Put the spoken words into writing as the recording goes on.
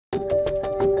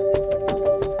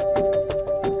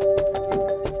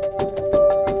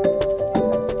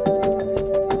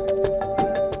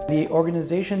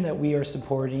organization that we are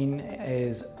supporting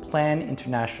is Plan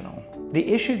International. The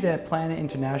issue that Plan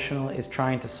International is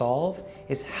trying to solve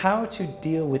is how to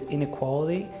deal with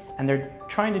inequality, and they're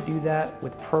trying to do that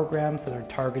with programs that are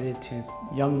targeted to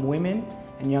young women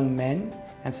and young men.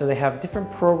 And so they have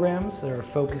different programs that are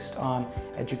focused on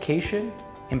education,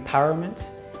 empowerment,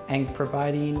 and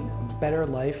providing a better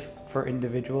life for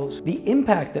individuals. The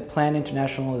impact that Plan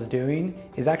International is doing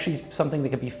is actually something that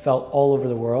can be felt all over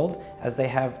the world, as they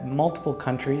have multiple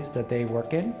countries that they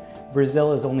work in.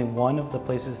 Brazil is only one of the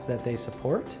places that they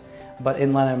support, but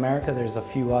in Latin America there's a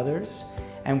few others.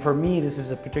 And for me, this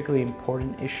is a particularly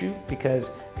important issue because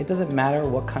it doesn't matter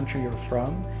what country you're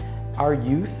from. Our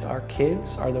youth, our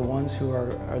kids, are the ones who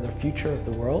are the future of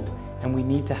the world, and we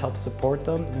need to help support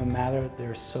them no matter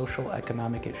their social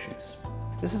economic issues.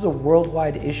 This is a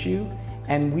worldwide issue,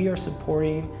 and we are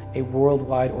supporting a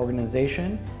worldwide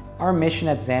organization. Our mission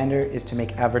at Xandr is to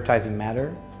make advertising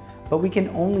matter, but we can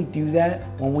only do that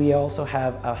when we also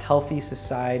have a healthy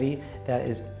society that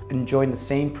is enjoying the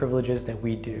same privileges that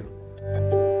we do.